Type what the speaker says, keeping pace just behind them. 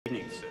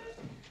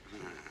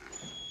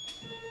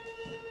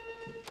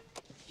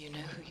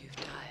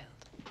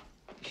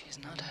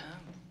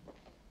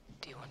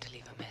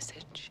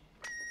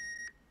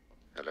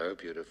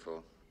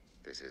beautiful.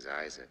 This is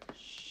Isaac.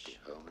 Be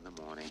home in the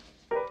morning.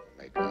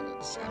 Make love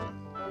at 7.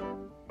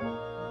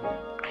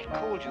 I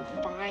called you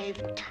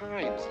 5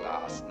 times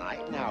last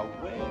night. Now,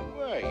 where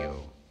were you?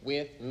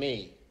 With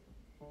me.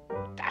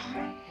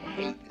 I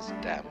hate this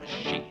damn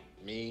machine.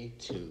 Me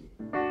too.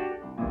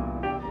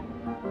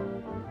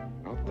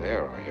 Not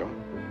there, are you?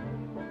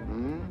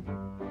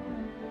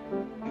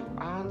 You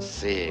aren't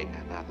seeing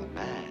another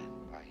man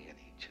by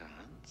any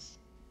chance?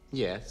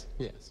 Yes,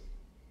 yes.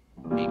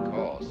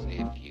 Because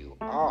if you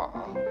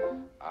are,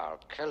 I'll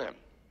kill him.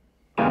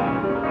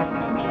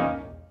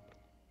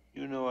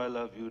 You know I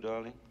love you,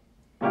 darling.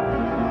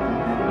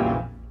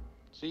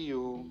 See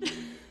you.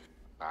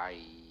 Bye.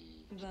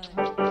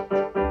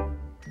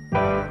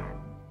 Bye.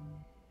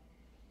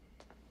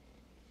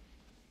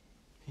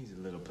 He's a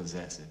little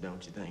possessive,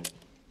 don't you think?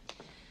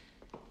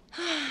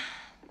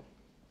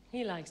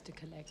 He likes to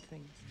collect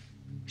things,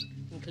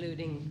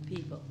 including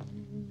people.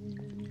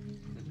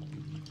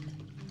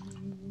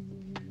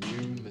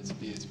 You must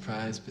be his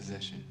prized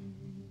possession.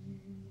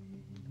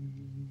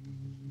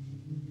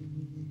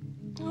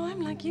 Oh,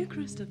 I'm like you,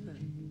 Christopher.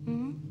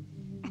 Hmm?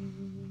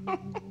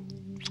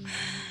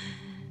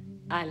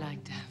 I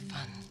like to have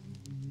fun.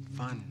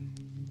 Fun.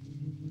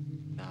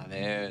 Now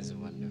there's a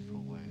wonderful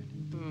word.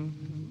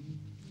 Mm-hmm.